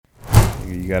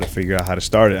You got to figure out how to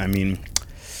start it. I mean,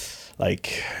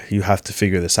 like, you have to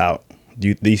figure this out.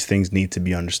 These things need to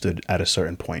be understood at a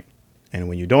certain point. And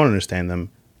when you don't understand them,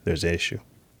 there's an issue.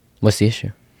 What's the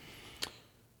issue?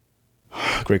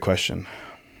 Great question.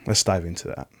 Let's dive into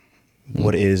that.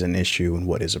 What is an issue and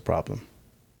what is a problem?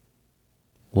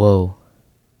 Whoa.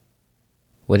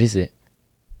 What is it?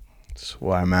 That's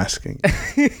why I'm asking.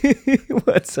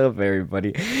 What's up,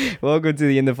 everybody? Welcome to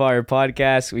the In the Fire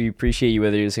podcast. We appreciate you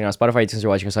whether you're listening on Spotify, iTunes, or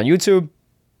watching us on YouTube.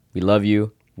 We love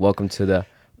you. Welcome to the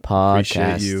podcast.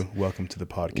 Appreciate you. Welcome to the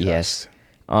podcast. Yes.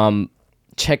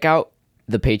 Check out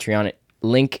the Patreon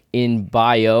link in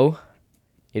bio.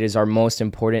 It is our most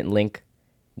important link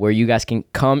where you guys can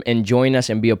come and join us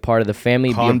and be a part of the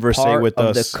family, Conversate be a part with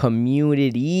of us. the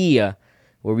community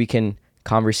where we can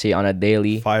conversate on a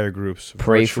daily. Fire groups.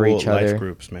 Pray for each life other.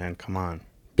 groups, man. Come on.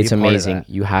 Be It's a part of amazing. that.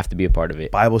 You have to be a part of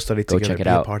it. Bible study Go together. check it be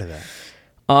out. a part of that.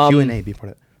 Q&A. Q&A, be a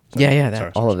part of that.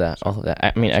 Yeah, all of that.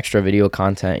 I mean, extra video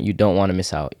content. You don't want to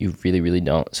miss out. You really, really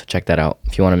don't. So check that out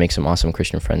if you want to make some awesome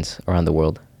Christian friends around the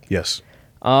world. Yes.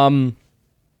 How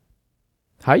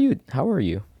are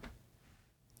you?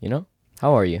 You know?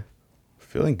 How are you?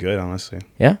 Feeling good, honestly.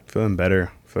 Yeah? Feeling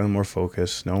better. Feeling more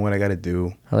focused. Knowing what I got to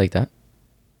do. I like that.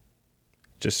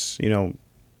 Just,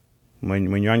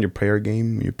 when you're on your prayer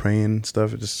game, you're praying and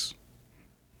stuff, it just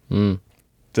there's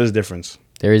a difference.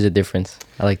 There is a difference.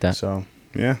 I like that. So,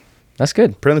 yeah. That's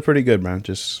good. Pretty good, man.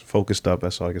 Just focused up.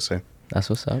 That's all I can say. That's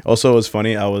what's up. Also, it was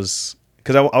funny. I was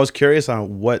curious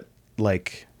on what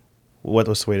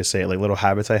was the way to say it, like little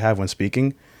habits I have when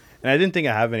speaking. And I didn't think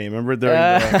I have any. Remember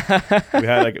during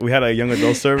we had a young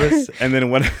adult service, and then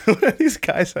one of these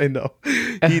guys I know,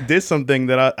 he did something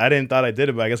that I didn't thought I did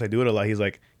it, but I guess I do it a lot. He's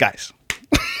like, guys.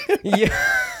 Yeah.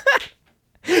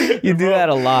 You do that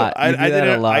a lot. I did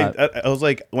that a lot. I was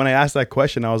like, when I asked that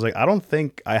question, I was like, I don't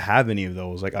think I have any of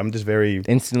those. Like, I'm just very...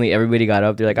 Instantly, everybody got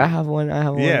up. They're like, I have one.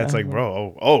 Yeah, it's like,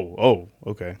 bro, oh,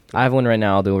 okay. I have one right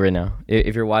now. I'll do it right now.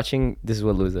 If you're watching, this is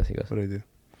what Louis does. He goes, What do I do?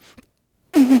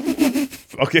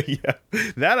 Okay, yeah.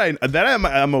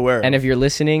 I'm aware of. And if you're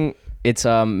listening, it's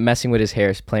messing with his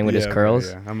hair, playing with his curls.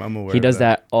 Yeah, I'm aware He does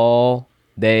that all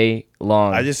day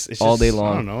long. All day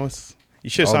long. I don't know. You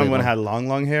should have saw me when I had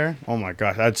long hair. Oh my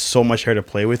gosh, I had so much hair to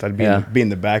play with. I'd be in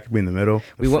the back, be in the middle.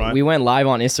 We went live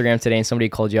on Instagram today, and somebody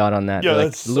called you out on that. Yeah, like,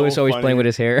 that's Louis so always funny. playing with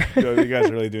his hair. Yo, you guys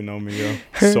really do know me, yo.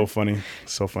 So funny.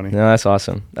 No, that's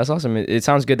awesome. It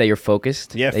sounds good that you're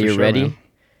focused. Yeah, that for you're sure, ready. man.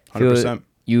 100%.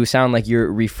 You sound like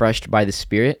you're refreshed by the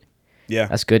Spirit. Yeah,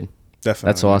 That's good. definitely.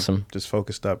 That's awesome. Just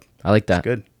focused up. I like that. It's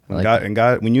good. I like And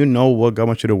God, when you know what God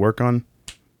wants you to work on,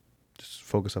 just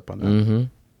focus up on that. Mm-hmm.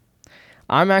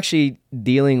 I'm actually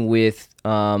dealing with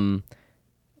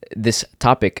this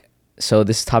topic. So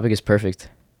this topic is perfect,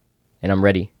 and I'm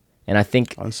ready. And I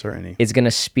think Uncertainty. it's going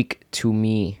to speak to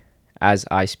me as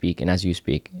I speak and as you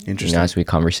speak. Interesting. As we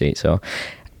conversate. So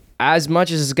as much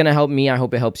as it's going to help me, I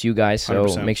hope it helps you guys. So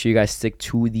 100%. make sure you guys stick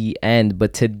to the end.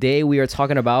 But today we are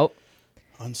talking about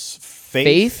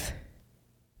Faith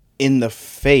in the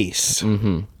face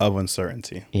Mm-hmm. of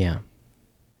uncertainty. Yeah.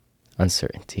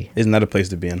 Uncertainty. Isn't that a place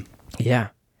to be in? Yeah.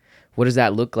 What does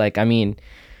that look like? I mean,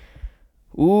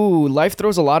 life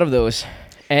throws a lot of those.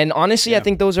 And honestly, I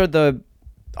think those are the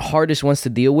hardest ones to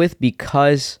deal with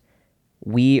because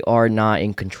we are not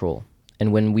in control.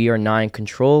 And when we are not in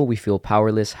control, we feel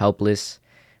powerless, helpless.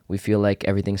 We feel like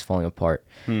everything's falling apart.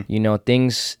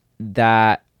 Things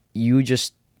that you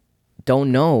just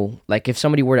don't know. Like if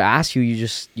somebody were to ask you,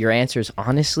 your answer is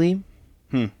honestly,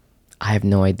 I have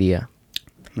no idea.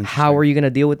 How are you going to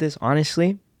deal with this?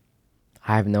 Honestly,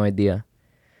 I have no idea.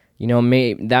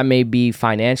 That may be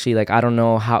financially. Like, I don't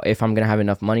know if I'm going to have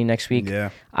enough money next week. Yeah.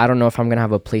 I don't know if I'm going to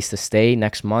have a place to stay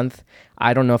next month.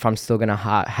 I don't know if I'm still going to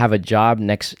have a job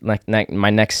my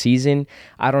next season.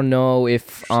 I don't know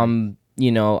if I'm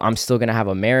still going to have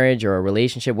a marriage or a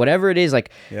relationship, whatever it is. Like,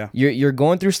 you're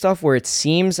going through stuff where it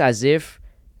seems as if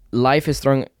life is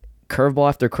throwing curveball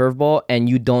after curveball and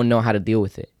you don't know how to deal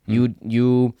with it.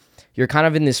 You're kind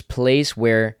of in this place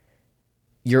where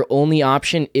your only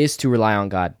option is to rely on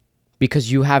God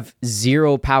because you have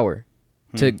zero power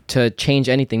to change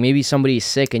anything. Maybe somebody's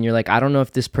sick and you're like, I don't know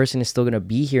if this person is still going to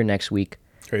be here next week.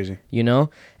 Crazy.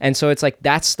 And so it's like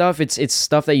that stuff, it's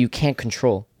stuff that you can't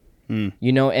control. And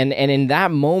in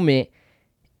that moment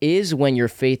is when your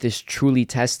faith is truly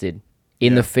tested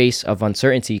in the face of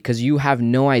uncertainty because you have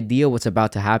no idea what's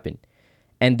about to happen.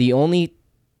 And the only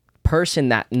person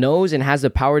that knows and has the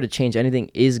power to change anything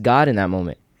is God in that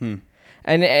moment.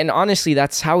 And honestly,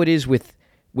 that's how it is with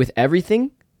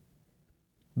everything.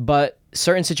 But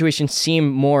certain situations seem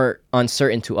more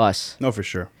uncertain to us. No, for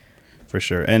sure. for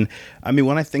sure. And I mean,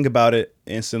 when I think about it,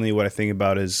 instantly what I think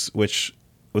about is with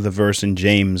the verse in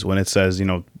James when it says, you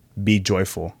know, be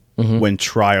joyful when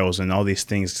trials and all these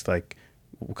things like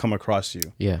will come across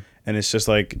you. Yeah. And it's just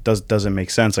like, doesn't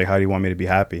make sense. Like, how do you want me to be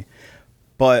happy?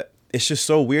 But it's just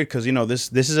so weird because, you know,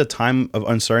 this is a time of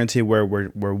uncertainty where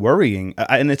we're worrying.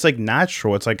 And it's like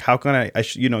natural. It's like, how can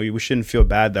you know, we shouldn't feel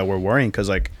bad that we're worrying because,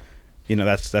 like, you know,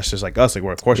 that's just like us. Like,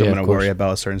 of course I'm going to worry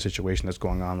about a certain situation that's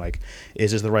going on. Like,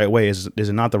 is this the right way? Is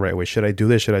it not the right way? Should I do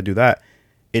this? Should I do that?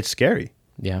 It's scary.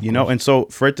 Yeah. You know, and so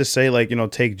for it to say, like, you know,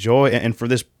 take joy, and for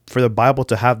the Bible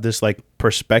to have this like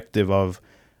perspective of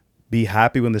be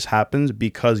happy when this happens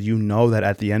because you know that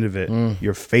at the end of it,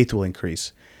 your faith will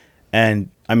increase. And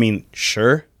I mean,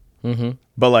 sure,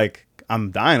 but like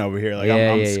I'm dying over here. Like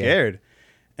I'm scared.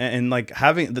 And like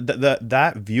having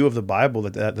that view of the Bible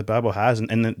that the Bible has,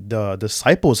 and the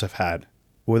disciples have had,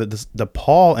 where the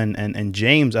Paul and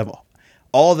James have,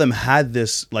 all of them had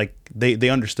this, like they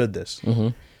understood this,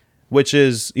 which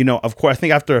is, you know, of course, I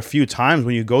think after a few times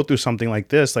when you go through something like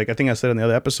this, like I think I said in the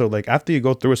other episode, like after you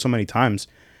go through it so many times,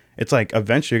 it's like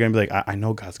eventually you're gonna be like, I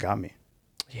know God's got me,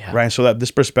 right? And so that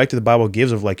this perspective the Bible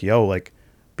gives of like, yo, like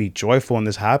be joyful when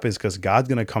this happens because God's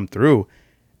gonna come through.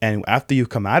 And after you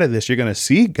come out of this, you're going to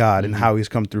see God and how he's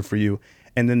come through for you.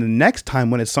 And then the next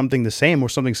time when it's something the same or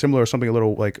something similar or something a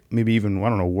little like maybe even, I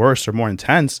don't know, worse or more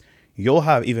intense, you'll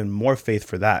have even more faith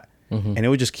for that. And it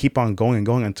would just keep on going and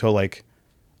going until, like,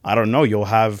 I don't know, you'll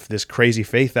have this crazy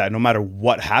faith that no matter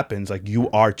what happens, like you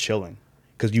are chilling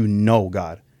because you know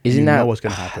God. Isn't that, know what's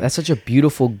going to happen. That's such a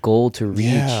beautiful goal to reach.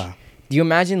 Yeah. Do you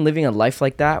imagine living a life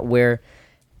like that where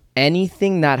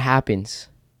anything that happens,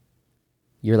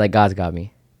 you're like, God's got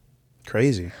me?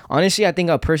 Crazy. Honestly, I think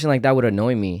a person like that would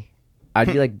annoy me. I'd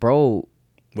be like, bro,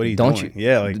 what are you don't doing?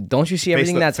 Like, don't you see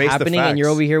everything that's happening and you're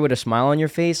over here with a smile on your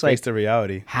face? Like, face the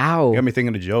reality. How? You got me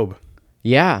thinking of Job.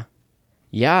 Yeah.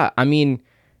 I mean,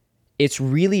 it's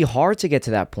really hard to get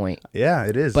to that point. Yeah,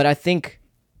 it is. But I think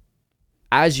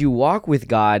as you walk with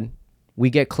God,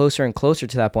 we get closer and closer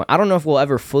to that point. I don't know if we'll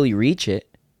ever fully reach it.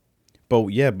 But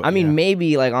yeah, I mean,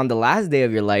 maybe like on the last day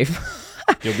of your life,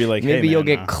 you'll be like, maybe hey, you'll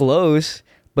get close.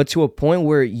 But to a point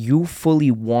where you fully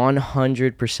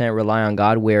 100% rely on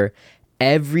God, where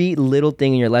every little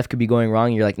thing in your life could be going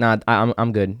wrong, you're like, nah,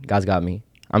 I'm good. God's got me.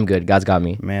 I'm good. God's got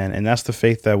me. Man, and that's the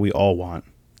faith that we all want.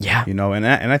 Yeah. You know,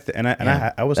 that's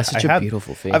such a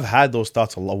beautiful faith. I've had those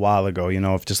thoughts a while ago, you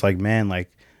know, of just like, man, like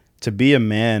to be a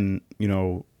man, you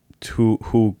know,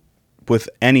 who with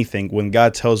anything, when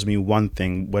God tells me one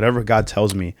thing, whatever God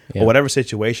tells me or whatever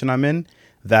situation I'm in,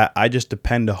 that I just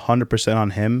depend 100%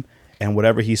 on him. And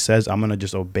whatever he says, I'm going to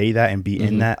just obey that and be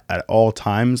in that at all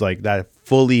times. Like that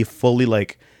fully,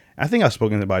 like, I think I've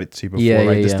spoken about it to you before,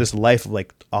 right? This life of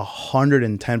like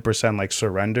 110% like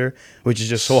surrender, which is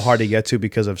just so hard to get to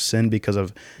because of sin, because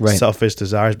of selfish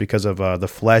desires, because of the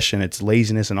flesh and its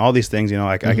laziness and all these things, you know,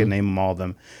 I could name them, all of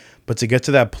them. But to get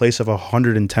to that place of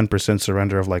 110%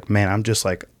 surrender of like, man, I'm just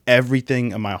like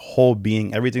everything in my whole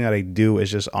being, everything that I do is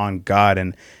just on God.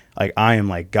 And like, I am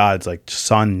like God's like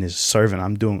son, his servant.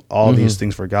 I'm doing all these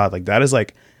things for God. Like that is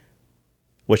like,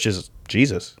 which is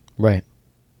Jesus. Right.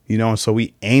 You know, and so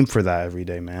we aim for that every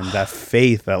day, man. That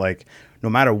faith that like, no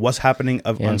matter what's happening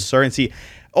of uncertainty.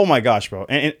 Oh my gosh, bro.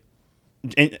 And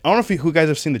I don't know if you guys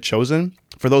have seen The Chosen.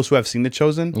 For those who have seen The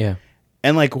Chosen. Yeah.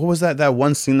 And like, what was that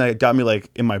one scene that got me like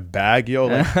in my bag, yo?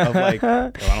 Like, of like, I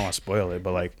don't want to spoil it,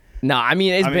 but like. No, I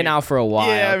mean, it's been out for a while.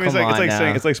 Yeah, I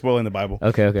mean, it's like spoiling the Bible.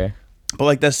 Okay. But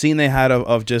like that scene they had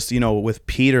of just, you know, with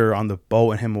Peter on the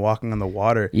boat and him walking on the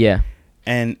water. Yeah.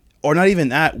 And, or not even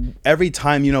that, every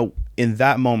time, you know, in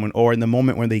that moment or in the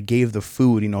moment when they gave the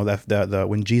food, you know, that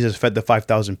when Jesus fed the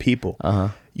 5,000 people,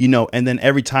 you know, and then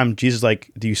every time Jesus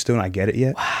like, do you still not get it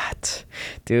yet? What?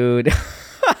 Dude.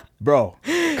 Bro,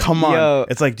 come on. Yo.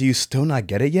 It's like, do you still not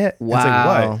get it yet? Wow. It's like,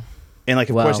 what? And like,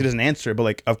 of course he doesn't answer, but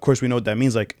like, of course we know what that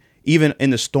means. Like, even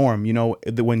in the storm, you know,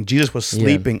 when Jesus was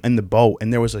sleeping in the boat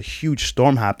and there was a huge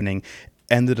storm happening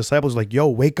and the disciples were like, yo,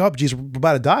 wake up, Jesus, we're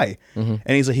about to die. And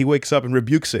he's like, he wakes up and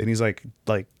rebukes it. And he's like,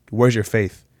 where's your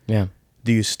faith? Yeah.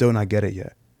 Do you still not get it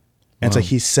yet? And it's like,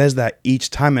 he says that each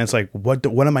time. And it's like, what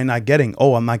am I not getting?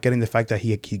 Oh, I'm not getting the fact that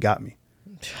he got me.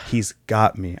 He's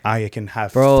got me. I can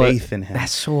have faith in him.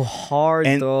 That's so hard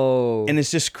though. And it's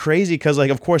just crazy because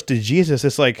like, of course, to Jesus,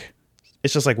 it's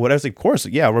just like whatever. Of course,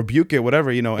 yeah, rebuke it,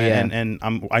 whatever, you know. And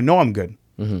I know I'm good.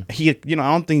 He, you know,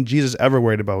 I don't think Jesus ever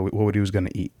worried about what he was going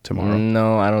to eat tomorrow.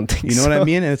 No, I don't think. You know what I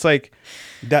mean? And it's like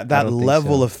that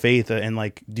level of faith and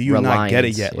like, do you not get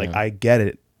it yet? Like, I get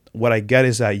it. What I get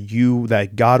is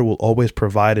that God will always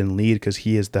provide and lead because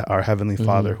He is our Heavenly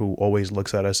Father who always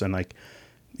looks at us and like,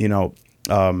 you know,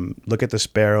 Look at the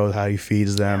sparrows, how he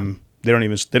feeds them. They don't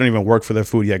even work for their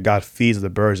food, yet God feeds the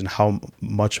birds. And how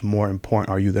much more important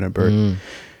are you than a bird?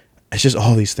 It's just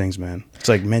all these things, man. It's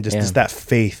like, man, just that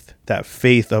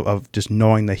faith of just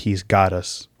knowing that he's got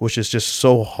us, which is just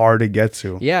so hard to get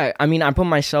to. Yeah, I mean, I put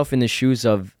myself in the shoes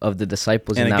of the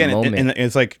disciples in that moment. And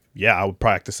it's like, yeah, I would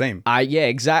probably act the same.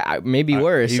 Exactly. Maybe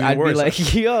worse. I'd be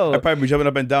like, yo. I'd probably be jumping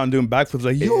up and down doing backflips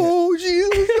like, yo,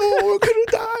 Jesus, no, we're going to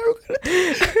die.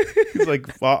 He's like,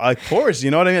 well, of course,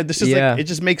 you know what I mean? This is like, it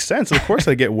just makes sense. Of course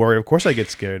I get worried. Of course I get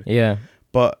scared. Yeah.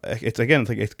 But it's like,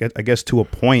 I guess to a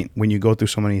point when you go through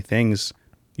so many things,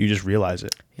 you just realize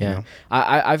it. Yeah. You know?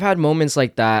 I've had moments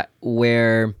like that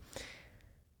where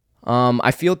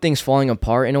I feel things falling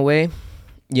apart in a way.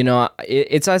 You know,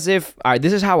 it's as if,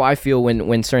 this is how I feel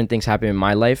when certain things happen in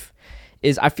my life,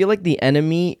 is I feel like the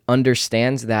enemy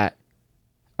understands that,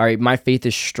 all right, my faith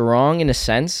is strong in a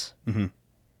sense. Mm-hmm.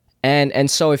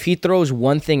 And so if he throws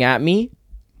one thing at me,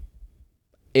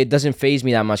 it doesn't faze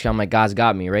me that much. I'm like, God's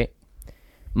got me, right?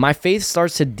 My faith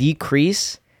starts to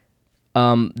decrease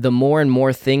the more and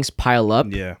more things pile up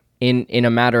in a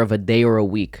matter of a day or a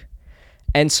week.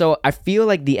 And so I feel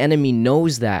like the enemy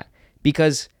knows that,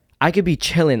 because I could be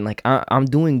chilling, like I'm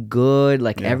doing good,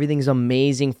 like everything's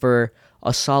amazing for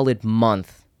a solid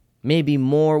month, maybe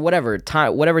more, whatever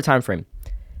time frame.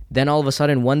 Then all of a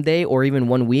sudden, one day or even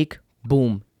 1 week,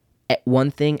 boom,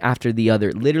 one thing after the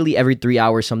other. Literally every 3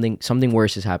 hours, something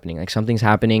worse is happening. Like something's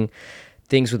happening.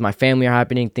 Things with my family are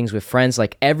happening, things with friends,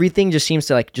 like everything just seems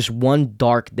to like just one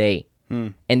dark day.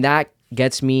 And that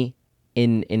gets me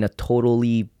in a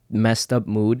totally messed up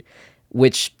mood,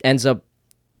 which ends up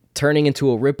turning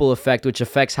into a ripple effect, which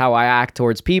affects how I act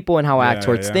towards people and how I act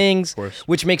towards things,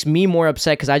 which makes me more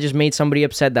upset because I just made somebody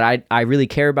upset that I really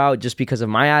care about just because of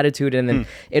my attitude. And then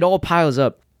it all piles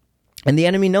up. And the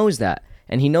enemy knows that.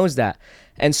 And he knows that.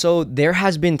 And so there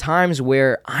has been times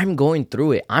where I'm going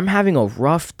through it. I'm having a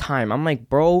rough time. I'm like,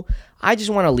 bro, I just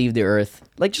want to leave the earth.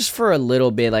 Like, just for a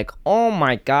little bit. Like, oh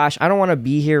my gosh, I don't want to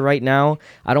be here right now.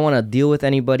 I don't want to deal with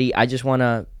anybody. I just want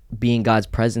to be in God's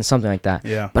presence, something like that.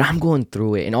 Yeah. But I'm going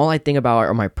through it. And all I think about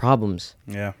are my problems.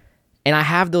 Yeah. And I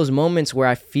have those moments where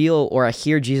I feel or I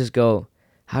hear Jesus go,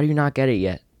 how do you not get it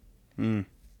yet?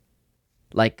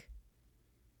 Like,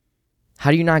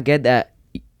 how do you not get that?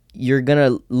 You're going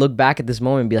to look back at this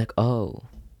moment and be like, oh,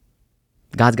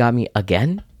 God's got me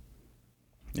again?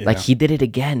 Yeah. Like, he did it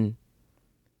again.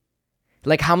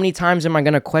 Like, how many times am I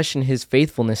going to question his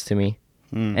faithfulness to me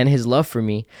and his love for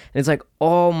me? And it's like,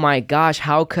 oh my gosh,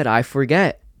 how could I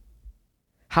forget?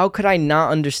 How could I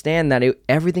not understand that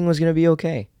everything was going to be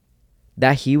okay?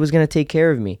 That he was going to take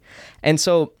care of me? And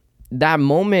so that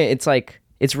moment, it's like,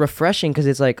 it's refreshing because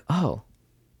it's like, oh,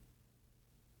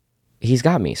 he's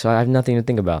got me, so I have nothing to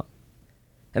think about.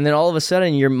 And then all of a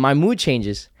sudden, my mood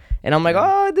changes, and I'm like,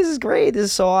 oh, this is great, this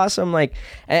is so awesome. Like,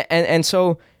 and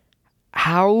so,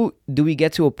 how do we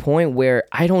get to a point where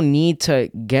I don't need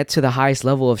to get to the highest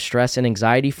level of stress and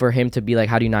anxiety for him to be like,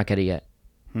 how do you not get it yet?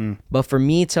 But for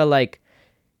me to like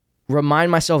remind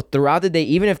myself throughout the day,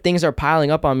 even if things are piling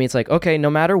up on me, it's like, okay,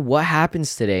 no matter what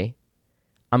happens today,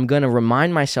 I'm gonna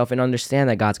remind myself and understand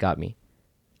that God's got me.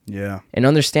 Yeah. And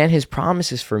understand his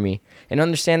promises for me. And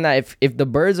understand that if the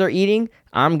birds are eating,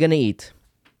 I'm going to eat.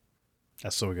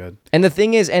 That's so good. And the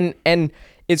thing is, and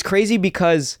it's crazy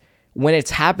because when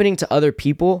it's happening to other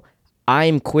people,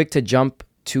 I'm quick to jump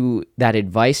to that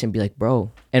advice and be like,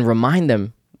 bro, and remind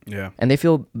them. Yeah. And they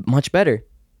feel much better.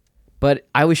 But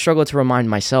I always struggle to remind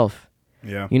myself.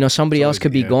 Yeah. You know, somebody else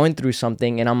could be going through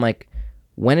something, and I'm like,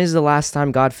 when is the last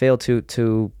time God failed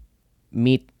to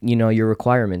meet, you know, your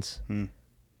requirements?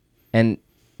 And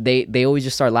they always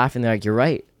just start laughing. They're like, you're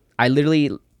right. I literally,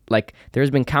 like, there's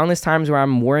been countless times where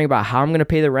I'm worrying about how I'm going to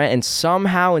pay the rent, and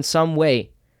somehow, in some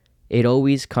way, it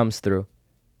always comes through.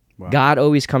 Wow. God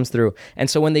always comes through. And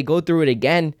so when they go through it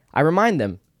again, I remind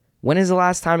them, when is the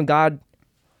last time God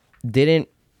didn't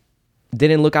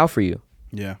look out for you?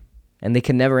 Yeah. And they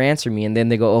can never answer me. And then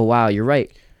they go, oh, wow, you're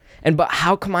right. But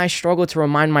how come I struggle to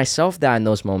remind myself that in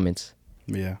those moments?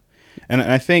 Yeah. And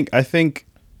I think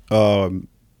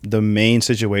the main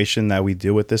situation that we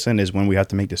deal with this in is when we have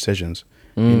to make decisions,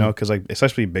 you know, because like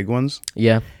especially big ones.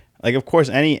 Yeah. Like, of course,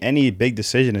 any big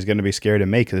decision is going to be scary to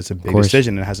make because it's a big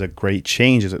decision and it has a great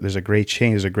change. There's a great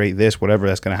change. There's a great this, whatever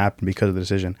that's going to happen because of the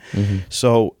decision.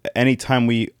 So anytime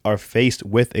we are faced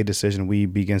with a decision, we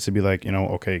begin to be like, you know,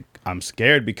 okay, I'm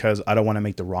scared because I don't want to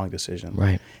make the wrong decision.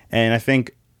 Right. And I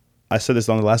think I said this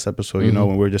on the last episode, you know,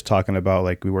 when we were just talking about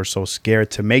like we were so scared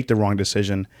to make the wrong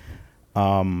decision.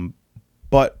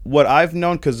 But what I've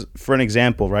known, because for an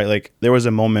example, right, like there was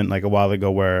a moment like a while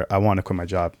ago where I wanted to quit my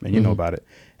job, and you know about it.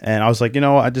 And I was like,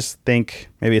 I just think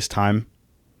maybe it's time.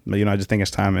 I just think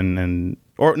it's time,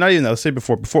 or not even that. Let's say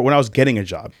before when I was getting a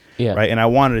job, right, and I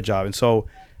wanted a job, and so,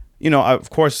 of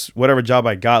course, whatever job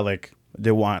I got, like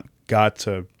they want God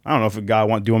to, I don't know if God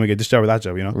do you want me to get this job or that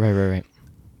job, Right.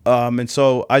 And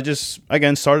so I just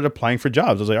again started applying for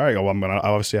jobs. I was like, all right, well, I'm gonna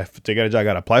obviously have to get a job. I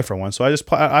gotta apply for one. So I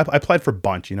just I applied for a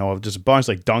bunch, just a bunch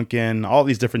like Dunkin', all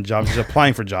these different jobs, just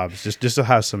applying for jobs, just to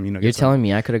have some, You're telling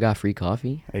me I could have got free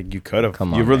coffee? Like, you could have.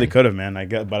 Come on, you really could have, man. I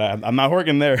get, but I'm not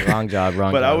working there. Wrong job.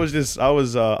 But I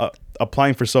was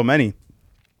applying for so many,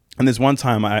 and this one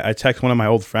time I text one of my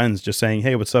old friends just saying,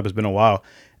 hey, what's up? It's been a while,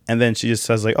 and then she just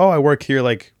says like, oh, I work here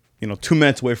like 2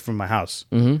 minutes away from my house,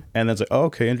 and then it's like, oh,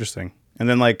 okay, interesting. And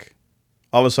then like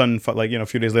all of a sudden, like a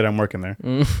few days later, I'm working there.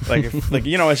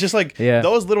 It's just like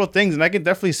those little things, and I can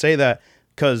definitely say that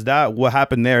because what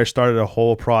happened there started a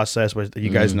whole process that you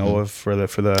guys know of for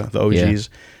the OGs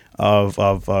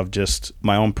of just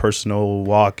my own personal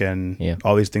walk and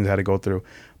all these things I had to go through.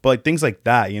 But like things like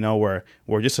that,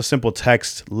 where just a simple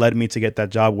text led me to get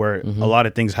that job, where a lot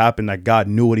of things happened that God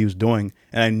knew what he was doing,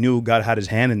 and I knew God had his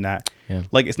hand in that. Yeah.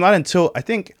 Like it's not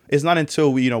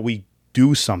until we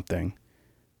do something,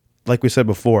 like we said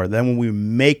before, then when we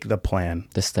make the plan,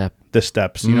 the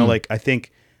steps, like I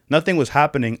think nothing was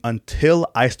happening until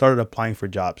I started applying for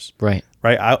jobs. Right.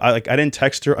 I didn't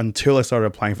text her until I started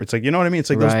applying for. It's like, you know what I mean?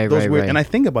 It's like those weird. And I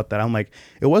think about that. I'm like,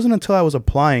 it wasn't until I was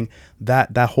applying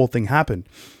that whole thing happened.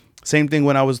 Same thing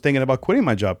when I was thinking about quitting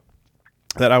my job,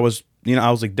 that I was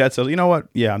like dead set. You know what?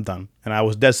 Yeah, I'm done. And I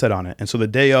was dead set on it. And so the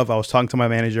day of, I was talking to my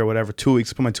manager or whatever, 2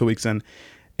 weeks, put my 2 weeks in, and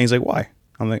he's like, why?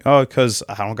 I'm like, oh, because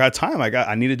I don't got time.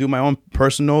 I need to do my own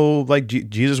personal like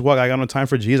Jesus walk. I got no time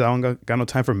for Jesus. I don't got no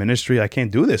time for ministry. I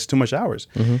can't do this. Too much hours.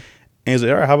 And he's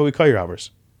like, all right, how about we cut your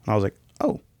hours? And I was like,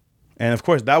 oh. And of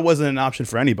course, that wasn't an option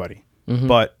for anybody.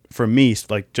 But for me,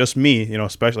 like just me,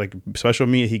 special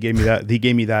me, he gave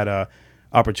me that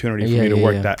opportunity for me to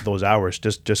work those hours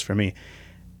just for me.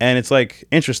 And it's like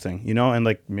interesting, and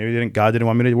like maybe God didn't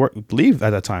want me to leave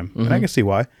at that time, and I can see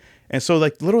why. And so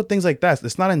like little things like that,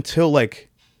 it's not until like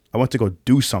I went to go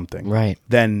do something, right,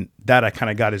 then that I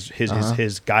kind of got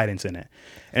his guidance in it.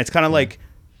 And it's kind of like,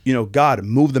 God,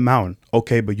 move the mountain,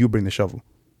 okay, but you bring the shovel,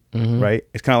 right?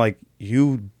 It's kind of like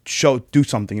you do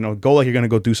something, go like you're gonna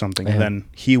go do something, and then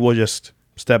he will just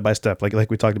step by step, like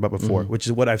we talked about before, which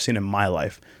is what I've seen in my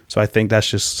life. So I think that's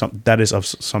just that is of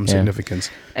some significance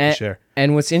to share.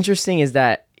 And what's interesting is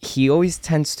that he always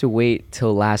tends to wait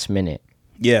till last minute.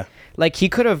 Yeah, like he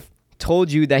could have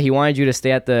told you that he wanted you to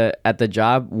stay at the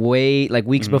job way like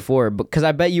weeks before, because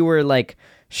I bet you were like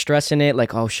stressing it,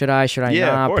 like, oh, should I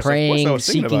not, praying,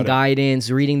 seeking guidance,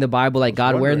 reading the Bible, like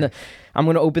God, where I'm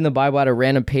gonna open the Bible at a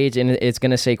random page and it's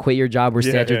gonna say quit your job or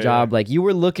stay at your job. Like you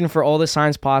were looking for all the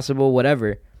signs possible,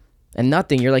 whatever, and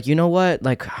nothing. You're like, you know what,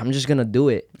 like I'm just gonna do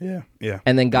it.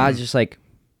 And then God's just like,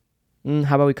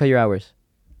 how about we cut your hours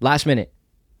last minute?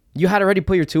 You had already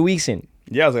put your 2 weeks in.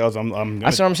 Yeah, that's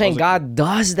what I'm saying. God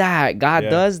does that. God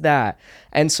does that.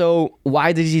 And so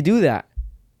why did he do that?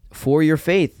 For your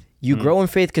faith. You grow in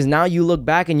faith because now you look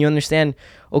back and you understand,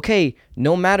 okay,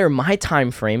 no matter my time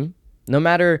frame, no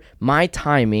matter my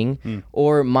timing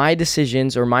or my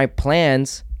decisions or my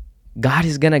plans, God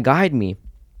is going to guide me.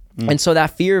 And so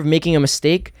that fear of making a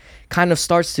mistake kind of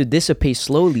starts to dissipate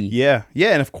slowly. Yeah.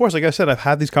 And of course, like I said, I've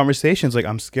had these conversations like,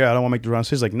 I'm scared, I don't want to make the wrong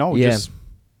decisions. Like, no, just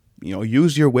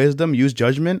use your wisdom, use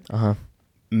judgment,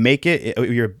 make it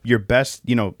your best,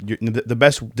 the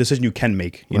best decision you can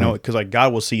make, because like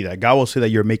God will see that. God will see that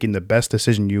you're making the best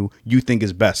decision you think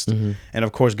is best. And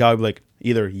of course, God will be like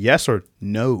either yes or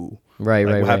no. Right.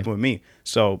 What happened with me.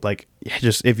 So like,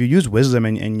 just if you use wisdom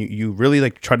and you really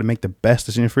like try to make the best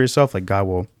decision for yourself, like God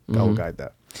will guide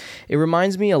that. It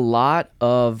reminds me a lot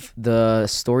of the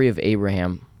story of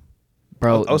Abraham,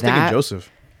 bro. I was thinking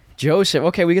Joseph.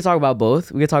 Okay, we could talk about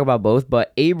both.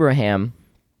 But Abraham,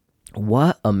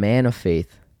 what a man of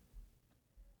faith.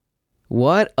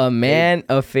 What a man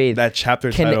of faith. That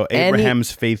chapter title,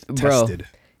 Abraham's faith tested. Bro,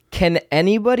 can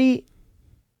anybody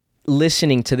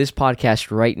listening to this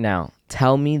podcast right now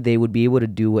tell me they would be able to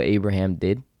do what Abraham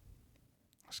did?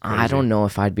 I don't know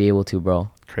if I'd be able to,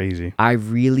 bro. Crazy. I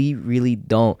really, really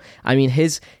don't. I mean,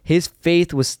 his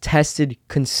faith was tested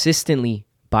consistently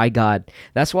by God.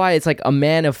 That's why it's like a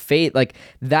man of faith. Like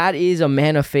that is a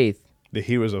man of faith. The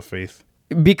heroes of faith.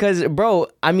 Because, bro,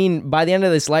 I mean, by the end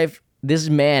of this life, this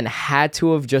man had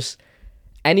to have just,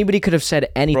 anybody could have said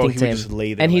anything to him. Just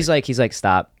lay there, and he's like,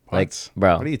 stop. What? Like,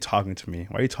 bro. What are you talking to me?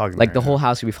 Why are you talking to me? Like the whole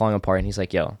house could be falling apart. And he's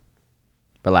like, yo,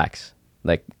 relax.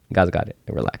 Like, God's got it.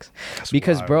 Relax. That's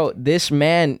Because wild. bro, this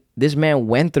man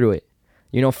went through it.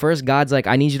 You know, first God's like,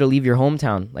 I need you to leave your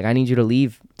hometown. Like, I need you to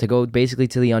leave to go basically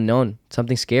to the unknown,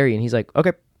 something scary. And he's like,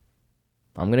 okay,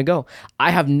 I'm going to go.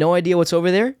 I have no idea what's over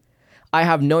there. I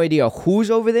have no idea who's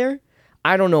over there.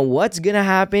 I don't know what's going to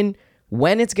happen,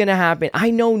 when it's going to happen.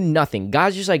 I know nothing.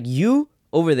 God's just like, you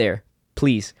over there,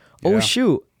 please. Yeah. Oh,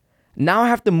 shoot. Now I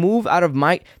have to move out of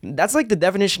that's like the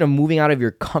definition of moving out of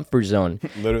your comfort zone.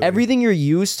 Literally. Everything you're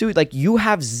used to, like you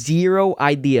have zero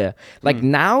idea. Like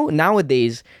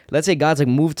nowadays, let's say God's like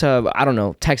move to, I don't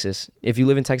know, Texas. If you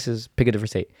live in Texas, pick a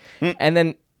different state. And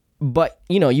then, but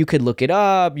you know, you could look it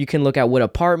up. You can look at what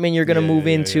apartment you're going to move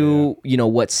into, you know,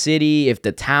 what city, if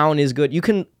the town is good. You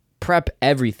can prep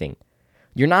everything.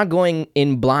 You're not going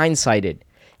in blindsided.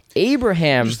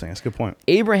 Abraham, Interesting. That's a good point.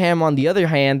 Abraham, on the other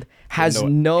hand, has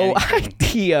no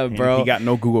idea, bro. He got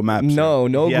no Google Maps. No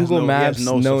Google Maps, he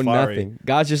has no Safari. nothing.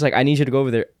 God's just like, I need you to go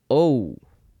over there. Oh,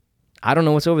 I don't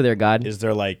know what's over there, God. Is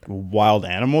there like wild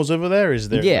animals over there? Is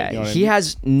there? Yeah, you know what I he mean?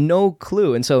 has no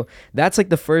clue, and so that's like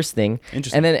the first thing.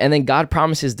 Interesting. And then God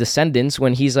promises descendants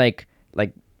when he's like,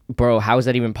 bro, how is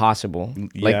that even possible?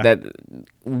 Yeah. Like that.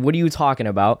 What are you talking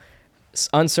about?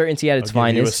 Uncertainty at its I'll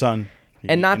give you a finest. son.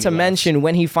 And not to mention,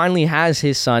 when he finally has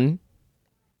his son,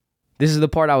 this is the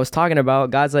part I was talking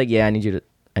about. God's like, yeah, I need you to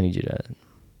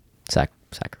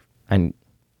sacrifice.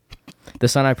 The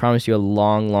son I promised you a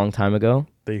long time ago.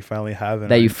 that you finally have.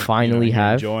 That you finally you're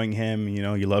have. enjoying him. You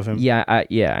know, you love him. Yeah,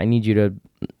 I need you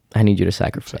to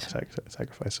sacrifice.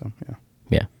 Sacrifice him. Yeah.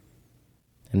 Yeah.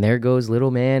 And there goes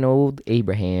little man, old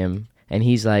Abraham, and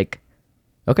he's like,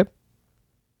 okay.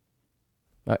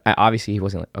 Obviously, he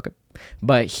wasn't like, okay.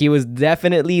 But he was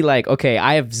definitely like, okay,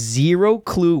 I have zero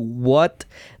clue what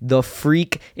the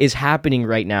freak is happening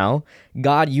right now.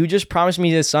 God, you just promised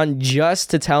me this son just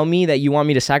to tell me that you want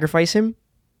me to sacrifice him?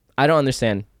 I don't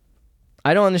understand.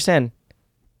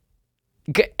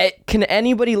 Can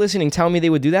anybody listening tell me they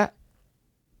would do that?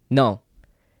 No.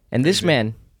 And this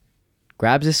man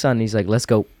grabs his son and he's like, let's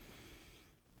go.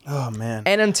 Oh, man.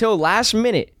 And until last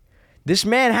minute, this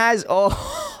man has...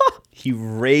 He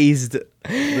raised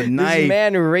the knife. This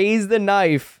man raised the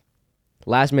knife.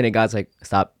 Last minute, God's like,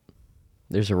 stop.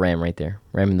 There's a ram right there.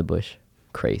 Ram in the bush.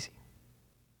 Crazy.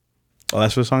 Oh,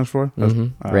 that's what the song's for?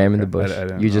 Ram in the bush. I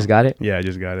didn't You know. just got it? Yeah, I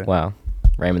just got it. Wow.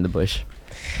 Ram in the bush.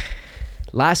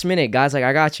 Last minute, God's like,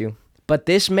 I got you. But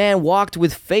this man walked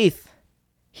with faith.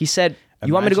 He said,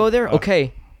 you want me to go there?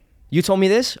 Okay. You told me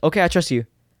this? Okay, I trust you.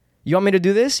 You want me to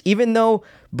do this? Even though,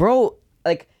 bro,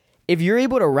 like, if you're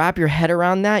able to wrap your head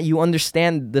around that, you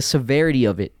understand the severity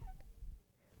of it.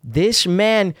 This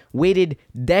man waited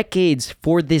decades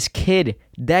for this kid.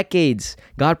 Decades.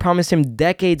 God promised him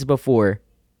decades before.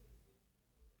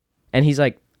 And he's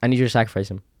like, I need you to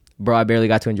sacrifice him. Bro, I barely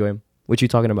got to enjoy him. What you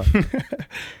talking about?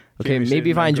 Okay, maybe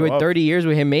if I enjoyed 30 years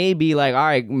with him, maybe like, all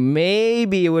right,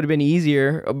 maybe it would have been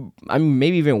easier. I mean,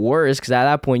 maybe even worse, because at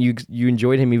that point, you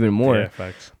enjoyed him even more. Yeah,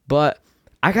 facts. But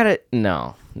I gotta,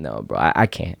 no, bro, I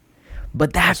can't.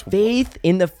 But that faith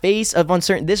in the face of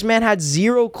uncertainty, this man had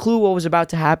zero clue what was about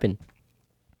to happen.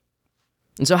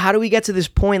 And so how do we get to this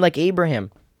point like Abraham?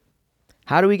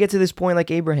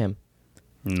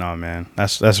 No, man,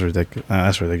 that's ridiculous.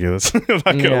 That's ridiculous. I'm not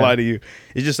gonna lie to you.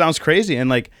 It just sounds crazy, and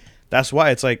like that's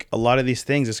why it's like a lot of these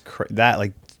things is that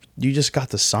like you just got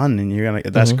the son, and you're gonna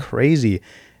that's crazy,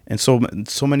 and so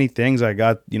many things I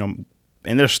got, you know,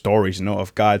 and there's stories, you know,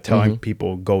 of God telling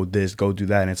people go this, go do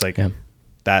that, and it's like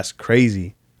that's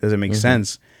crazy. Doesn't make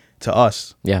sense to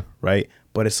us, right?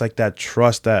 But it's like that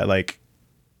trust that like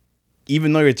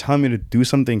even though you're telling me to do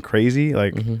something crazy,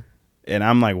 like, and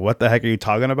I'm like, what the heck are you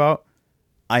talking about?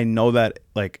 I know that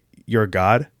like you're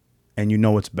God and you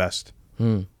know what's best.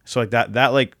 So like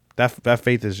that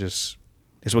faith is just,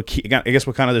 is what I guess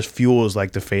what kind of just fuels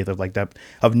like the faith of like that,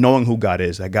 of knowing who God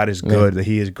is, that God is good, that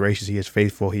he is gracious, he is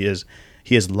faithful, he is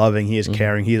loving, he is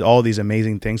caring, he is all these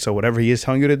amazing things. So whatever he is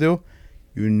telling you to do,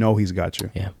 you know he's got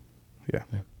you. Yeah.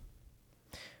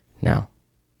 Now,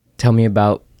 tell me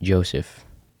about Joseph.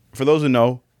 For those who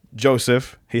know,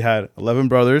 Joseph, he had 11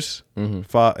 brothers.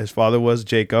 His father was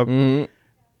Jacob.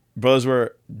 Brothers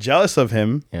were jealous of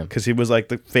him because he was like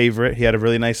the favorite. He had a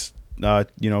really nice,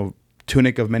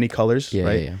 tunic of many colors.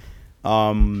 He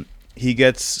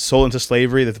gets sold into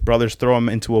slavery. The brothers throw him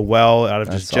into a well out of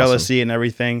just jealousy and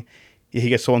everything. He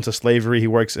gets sold into slavery. He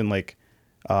works in like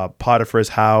Potiphar's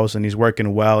house, and he's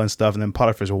working well and stuff. And then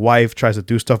Potiphar's wife tries to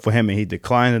do stuff for him, and he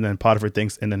declines. And then Potiphar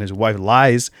thinks, and then his wife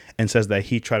lies and says that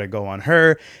he tried to go on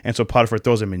her. And so Potiphar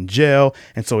throws him in jail,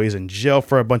 and so he's in jail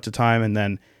for a bunch of time. And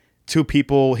then two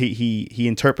people. He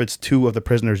interprets two of the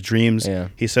prisoners' dreams. Yeah.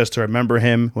 He says to remember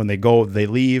him. When they go, they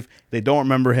leave. They don't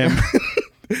remember him.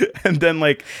 And then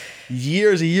like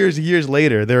years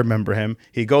later, they remember him.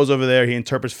 He goes over there. He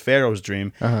interprets Pharaoh's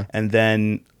dream, and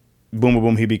then boom, boom,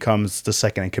 boom. He becomes the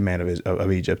second in command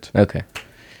of Egypt. Okay.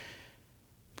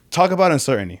 Talk about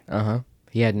uncertainty.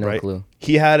 He had no clue.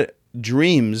 He had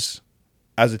dreams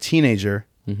as a teenager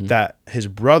that his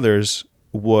brothers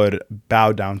would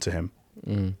bow down to him.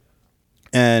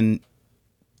 And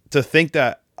to think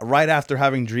that right after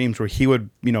having dreams where he would,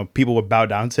 people would bow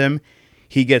down to him,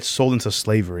 he gets sold into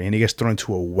slavery and he gets thrown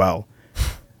into a well.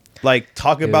 Like,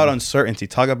 talk about uncertainty.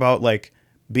 Talk about like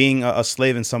being a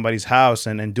slave in somebody's house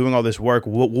and doing all this work.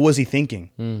 What was he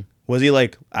thinking? Was he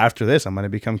like, after this, I'm going to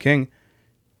become king?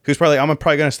 He was probably like, I'm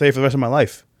probably going to stay for the rest of my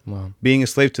life. Wow. Being a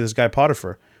slave to this guy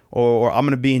Potiphar. Or I'm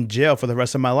going to be in jail for the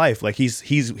rest of my life. Like, he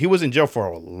was in jail for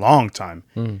a long time.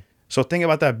 So think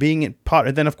about that, being in Potiphar.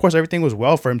 And then, of course, everything was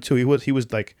well for him, too. He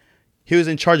was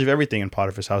in charge of everything in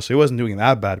Potiphar's house, so he wasn't doing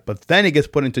that bad. But then he gets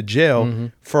put into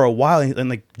jail for a while. And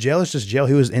like, jail is just jail.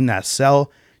 He was in that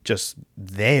cell, just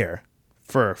there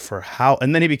for how.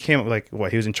 And then he became like,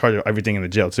 he was in charge of everything in the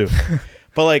jail, too.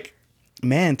 But like,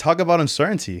 man, talk about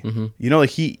uncertainty. Like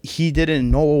he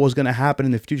didn't know what was gonna happen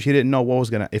in the future. He didn't know when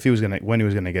he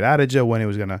was gonna get out of jail, if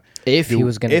he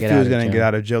was gonna get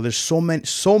out of jail. There's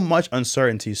so much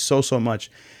uncertainty, so much.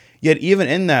 Yet even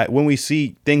in that, when we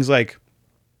see things like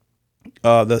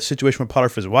the situation with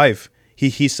Potiphar's wife,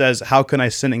 he says, "How can I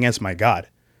sin against my God?"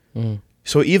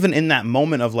 So even in that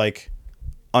moment of like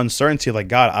uncertainty, like,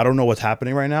 God, I don't know what's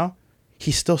happening right now,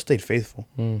 he still stayed faithful.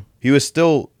 He was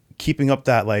still keeping up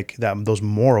those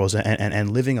morals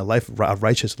and living a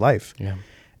righteous life. Yeah.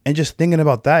 And just thinking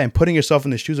about that and putting yourself in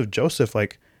the shoes of Joseph,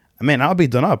 like, man, I'll be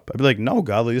done up. I'd be like, no,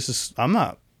 God,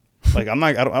 like, I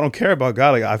don't care about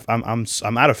God. Like,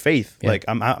 I'm out of faith. Yeah. Like,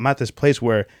 I'm at this place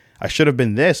where I should have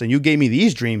been this, and you gave me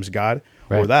these dreams, God,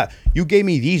 or that. You gave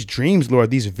me these dreams, Lord,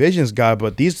 these visions, God,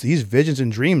 but these visions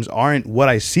and dreams aren't what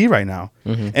I see right now.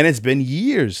 And it's been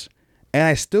years, and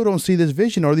I still don't see this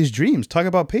vision or these dreams. Talk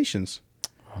about patience.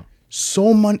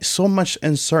 So much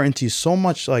uncertainty, so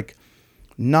much like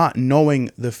not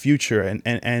knowing the future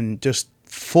and just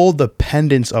full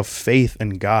dependence of faith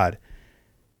in God.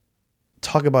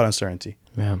 Talk about uncertainty.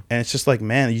 Yeah. And it's just like,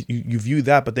 man, you view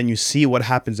that, but then you see what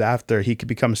happens after. He could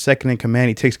become second in command.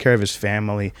 He takes care of his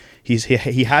family. He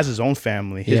has his own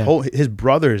family. His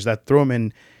brothers that threw him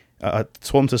in,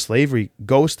 sold him to slavery,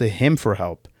 goes to him for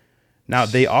help. Now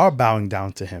they are bowing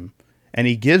down to him. And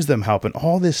he gives them help, and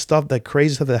all this stuff, that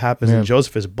crazy stuff that happens, and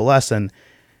Joseph is blessed. And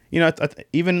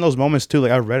even in those moments too,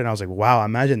 like, I read it and I was like, wow,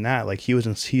 imagine that. Like, he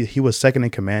was second in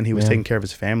command. He was taking care of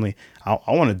his family. I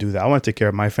want to do that. I want to take care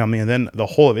of my family, and then the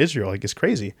whole of Israel. Like, it's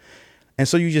crazy. And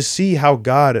so you just see how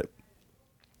God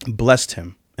blessed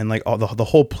him, and like all the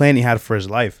whole plan he had for his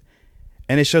life.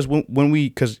 And it's just when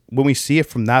we see it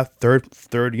from that third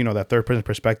person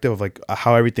perspective of like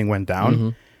how everything went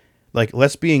down, like,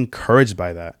 let's be encouraged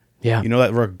by that. Yeah.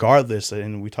 That regardless,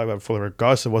 and we talked about before,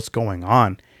 regardless of what's going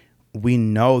on, we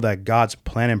know that God's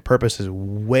plan and purpose is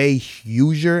way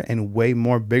huger and way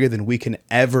more bigger than we can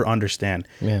ever understand.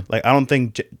 Yeah. Like, I don't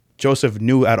think Joseph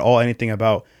knew at all anything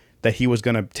about that he was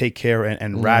going to take care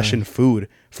and ration food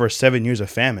for 7 years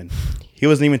of famine. He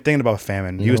wasn't even thinking about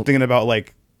famine. He was thinking about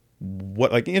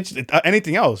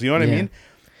anything else. You know what I mean?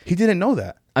 He didn't know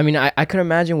that. I mean, I could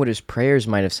imagine what his prayers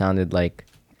might have sounded like.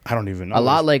 I don't even know. A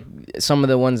lot like some of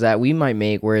the ones that we might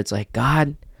make where it's like,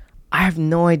 God, I have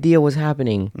no idea what's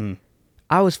happening.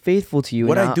 I was faithful to you.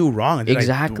 What I do wrong?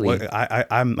 Exactly.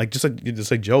 I'm like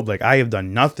just like Job. Like, I have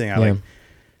done nothing.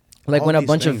 Like when a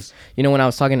bunch of when I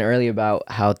was talking earlier about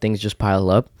how things just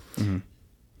pile up.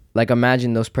 Like,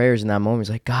 imagine those prayers in that moment. It's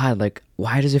like, God, like,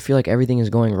 why does it feel like everything is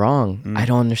going wrong? I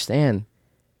don't understand.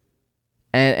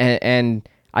 And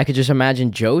I could just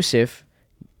imagine Joseph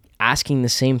asking the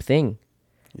same thing.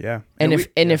 Yeah. And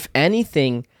if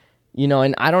anything,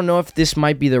 and I don't know if this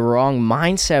might be the wrong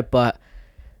mindset, but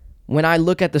when I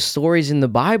look at the stories in the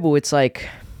Bible, it's like,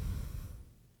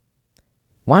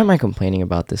 why am I complaining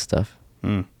about this stuff?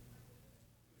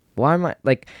 Why am I,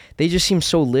 like, they just seem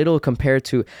so little compared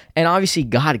to, and obviously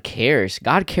God cares.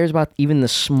 God cares about even the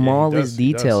smallest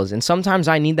details. And sometimes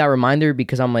I need that reminder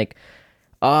because I'm like,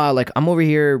 I'm over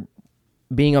here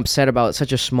being upset about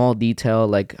such a small detail.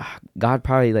 Like, God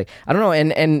probably, like, I don't know,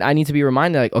 and I need to be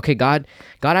reminded, like, okay, God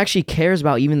actually cares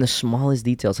about even the smallest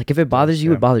details. Like, if it bothers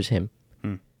you, it bothers him.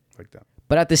 Like that.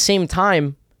 But at the same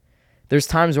time, there's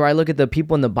times where I look at the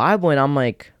people in the Bible and I'm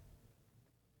like,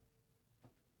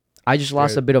 I just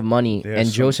lost a bit of money, and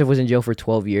Joseph was in jail for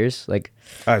 12 years. Like,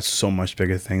 I had so much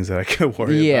bigger things that I could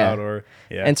worry about.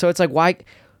 And so it's like,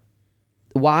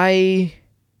 why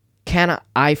can't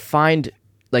I find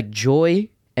like joy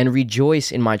and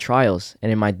rejoice in my trials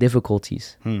and in my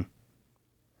difficulties?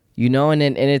 You know, and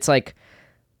it's like,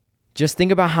 just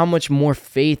think about how much more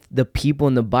faith the people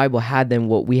in the Bible had than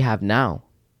what we have now.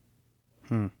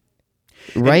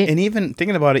 Right? And even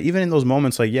thinking about it, even in those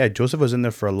moments, like, yeah, Joseph was in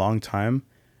there for a long time.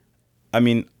 I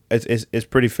mean, it's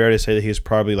pretty fair to say that he was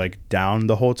probably like down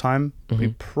the whole time. He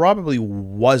probably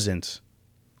wasn't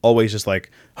always just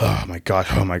like, oh my God.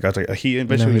 Like, he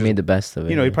eventually made the best of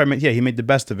it. You know, he made the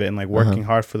best of it and like working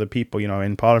hard for the people, you know,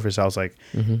 in Potiphar's house. Like,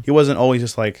 he wasn't always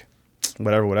just like,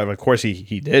 whatever. Of course,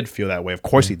 he did feel that way. Of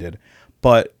course he did.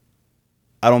 But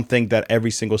I don't think that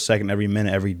every single second, every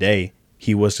minute, every day,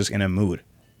 he was just in a mood.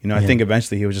 You know, I think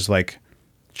eventually he was just like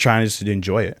trying just to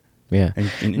enjoy it. Yeah.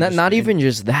 And not even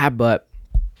just that, but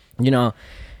you know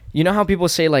how people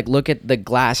say like, look at the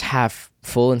glass half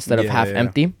full instead of half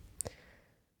empty.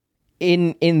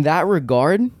 In that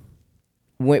regard,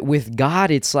 with God,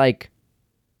 it's like,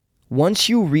 once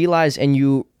you realize and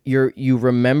you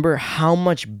remember how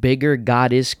much bigger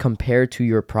God is compared to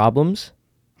your problems,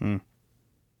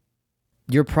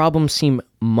 your problems seem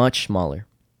much smaller.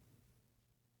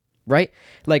 Right?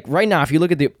 Like right now, if you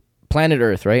look at the planet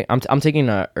Earth, right? I'm taking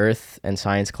a Earth and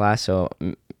science class, so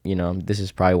you know, this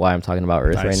is probably why I'm talking about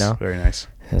Earth right now. Very nice.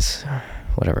 It's,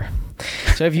 whatever.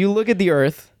 So if you look at the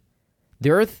Earth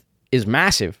is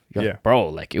massive. You're like, bro,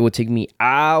 like, it would take me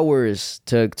hours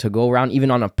to go around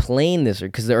even on a plane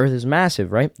because the Earth is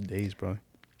massive, right? Days, bro.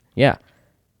 Yeah.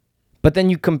 But then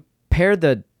you compare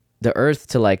the Earth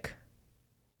to like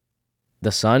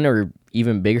the sun, or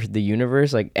even bigger, the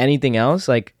universe, like anything else,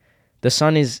 like the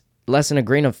sun is less than a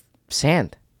grain of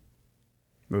sand.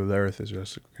 Well, the Earth is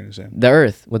just a grain of sand. The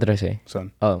Earth, what did I say?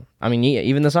 Sun. Oh, I mean, yeah,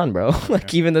 even the sun, bro.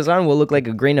 Like, even the sun will look like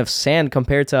a grain of sand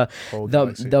compared to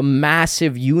the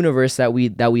massive universe that we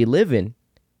live in.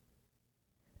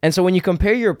 And so when you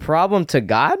compare your problem to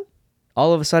God,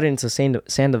 all of a sudden it's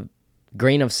a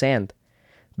grain of sand,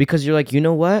 because you're like, you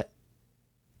know what?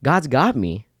 God's got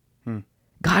me.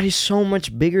 God is so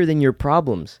much bigger than your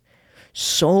problems.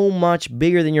 So much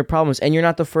bigger than your problems. And you're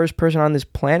not the first person on this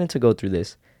planet to go through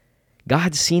this.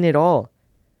 God's seen it all.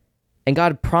 And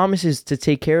God promises to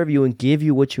take care of you and give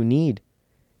you what you need.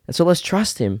 And so let's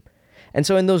trust him. And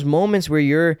so in those moments where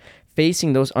you're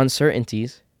facing those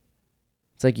uncertainties,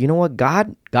 it's like, you know what?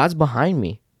 God's behind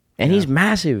me. And he's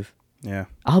massive. Yeah.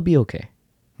 I'll be okay.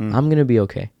 I'm going to be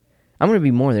okay. I'm going to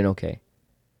be more than okay.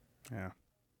 Yeah.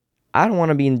 I don't want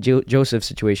to be in Joseph's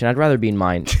situation. I'd rather be in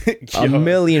mine. Yo,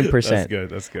 1,000,000%.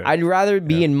 That's good. I'd rather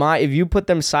be in my, if you put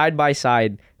them side by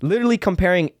side, literally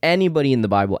comparing anybody in the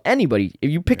Bible, anybody,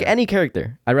 if you pick any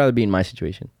character, I'd rather be in my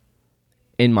situation.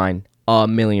 In mine,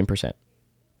 1,000,000%.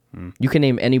 You can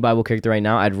name any Bible character right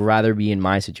now. I'd rather be in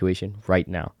my situation right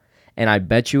now. And I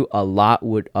bet you a lot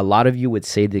of you would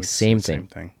say the same thing. Same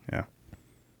thing, yeah.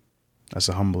 That's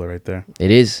a humbler right there.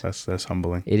 It is. That's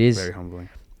humbling. It is. Very humbling.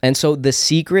 And so the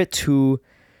secret to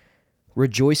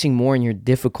rejoicing more in your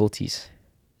difficulties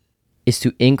is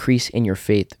to increase in your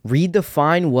faith.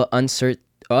 Redefine what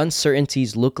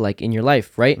uncertainties look like in your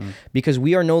life, right? Because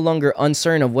we are no longer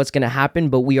uncertain of what's going to happen,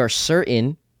 but we are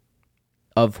certain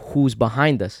of who's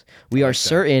behind us. We are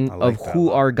certain of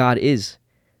who our God is.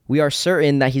 We are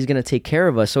certain that he's going to take care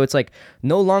of us. So it's like,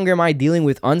 no longer am I dealing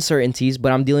with uncertainties,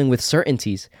 but I'm dealing with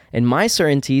certainties. And my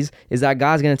certainties is that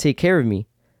God's going to take care of me.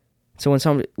 So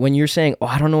when you're saying, oh,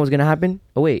 I don't know what's going to happen.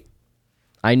 Oh, wait,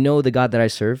 I know the God that I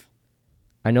serve.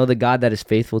 I know the God that is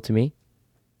faithful to me.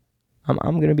 I'm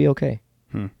going to be okay.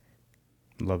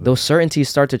 Love it. Those certainties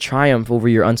start to triumph over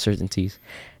your uncertainties.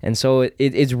 And so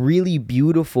it's really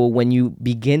beautiful when you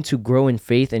begin to grow in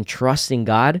faith and trusting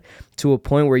God to a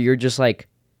point where you're just like,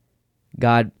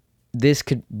 God, this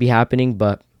could be happening,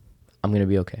 but I'm going to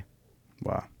be okay.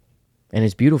 Wow. And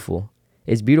it's beautiful.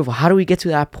 It's beautiful. How do we get to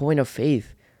that point of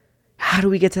faith? How do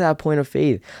we get to that point of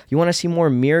faith? You want to see more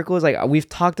miracles? Like, we've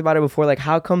talked about it before. Like,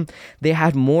 how come they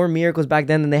had more miracles back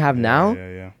then than they have now?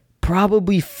 Yeah.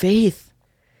 Probably faith.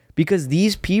 Because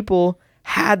these people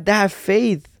had that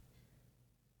faith.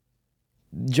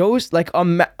 Joseph, like,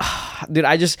 dude,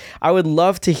 I would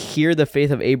love to hear the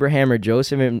faith of Abraham or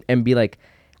Joseph and be like,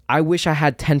 I wish I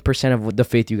had 10% of the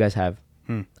faith you guys have.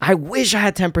 I wish I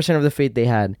had 10% of the faith they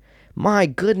had. My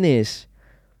goodness.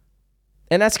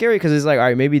 And that's scary because it's like, all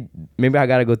right, maybe I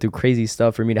got to go through crazy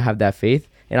stuff for me to have that faith.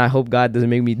 And I hope God doesn't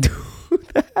make me do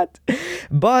that.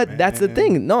 But that's the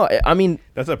thing. No, I mean,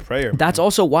 that's a prayer. That's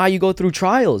also why you go through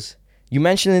trials. You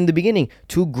mentioned in the beginning,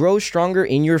 to grow stronger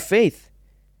in your faith.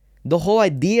 The whole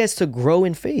idea is to grow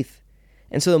in faith.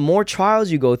 And so the more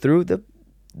trials you go through,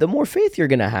 the more faith you're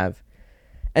going to have.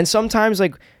 And sometimes,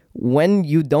 like, when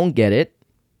you don't get it,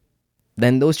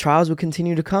 then those trials will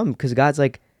continue to come because God's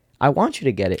like, I want you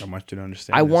to get it. I want you to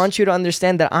understand. I want you to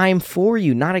understand that I am for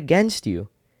you, not against you.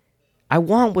 I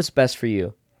want what's best for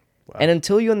you. Wow. And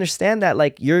until you understand that,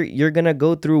 like, you're going to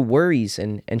go through worries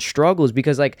and struggles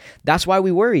because, like, that's why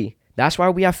we worry. That's why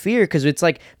we have fear, because it's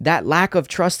like that lack of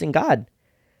trust in God.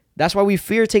 That's why we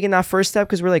fear taking that first step,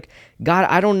 because we're like, God,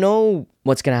 I don't know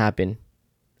what's going to happen.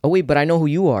 Oh, wait, but I know who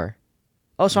you are.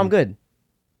 Oh, so I'm good.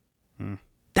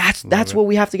 That's what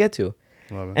we have to get to.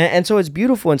 Love it. And so it's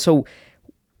beautiful. And so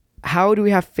how do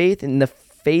we have faith in the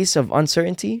face of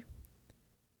uncertainty?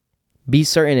 Be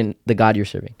certain in the God you're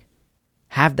serving.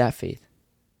 Have that faith.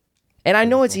 And I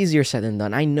know it's easier said than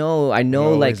done. I know.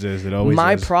 Like,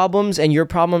 my problems and your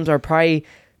problems are probably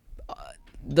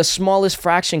the smallest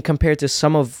fraction compared to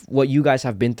some of what you guys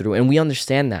have been through. And we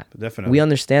understand that. Definitely. We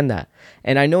understand that.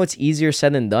 And I know it's easier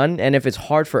said than done. And if it's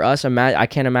hard for us, I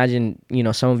can't imagine,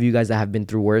 some of you guys that have been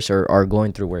through worse or are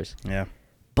going through worse. Yeah.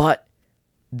 But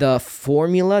the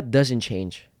formula doesn't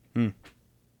change.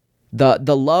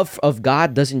 The love of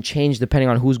God doesn't change depending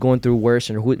on who's going through worse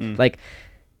and who, like,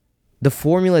 the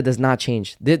formula does not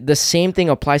change. The same thing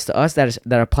applies to us that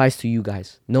applies to you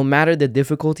guys. No matter the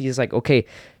difficulty, it's like, okay,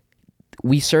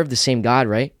 we serve the same God,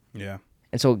 right? Yeah.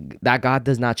 And so that God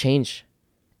does not change.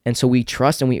 And so we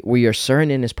trust and we are certain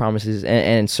in his promises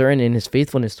and certain in his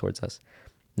faithfulness towards us,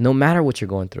 no matter what you're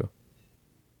going through.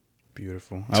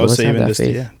 Beautiful. So I would say even this,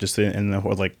 faith. just in the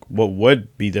like, what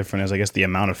would be different is, I guess, the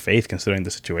amount of faith considering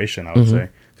the situation. I would say,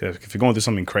 because if you're going through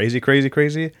something crazy,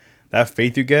 that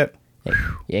faith you get.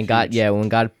 Yeah, and God, when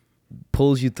God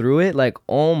pulls you through it, like,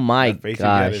 oh my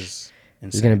gosh,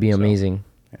 it's gonna be amazing.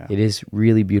 Yeah. It is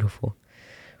really beautiful.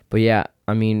 But yeah,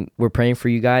 I mean, we're praying for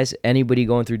you guys. Anybody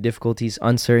going through difficulties,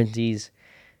 uncertainties,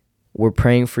 we're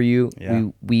praying for you. Yeah.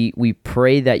 We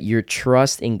pray that your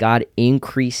trust in God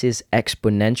increases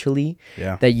exponentially.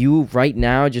 Yeah. That you right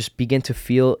now just begin to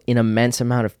feel an immense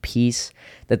amount of peace.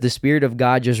 That the Spirit of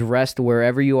God just rests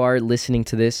wherever you are listening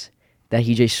to this. That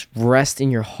he just rests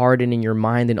in your heart and in your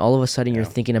mind, and all of a sudden you're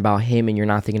thinking about him and you're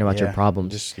not thinking about your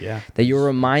problems. That you're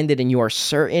reminded and you are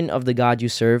certain of the God you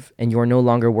serve, and you are no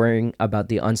longer worrying about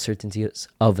the uncertainties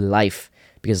of life,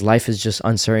 because life is just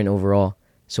uncertain overall.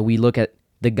 So we look at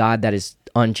the God that is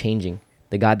unchanging,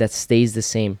 the God that stays the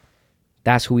same.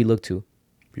 That's who we look to.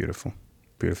 Beautiful.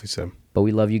 Beautifully said. But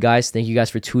we love you guys. Thank you guys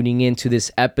for tuning in to this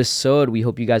episode. We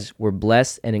hope you guys were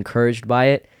blessed and encouraged by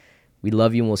it. We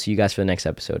love you, and we'll see you guys for the next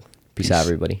episode. Peace out,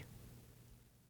 everybody.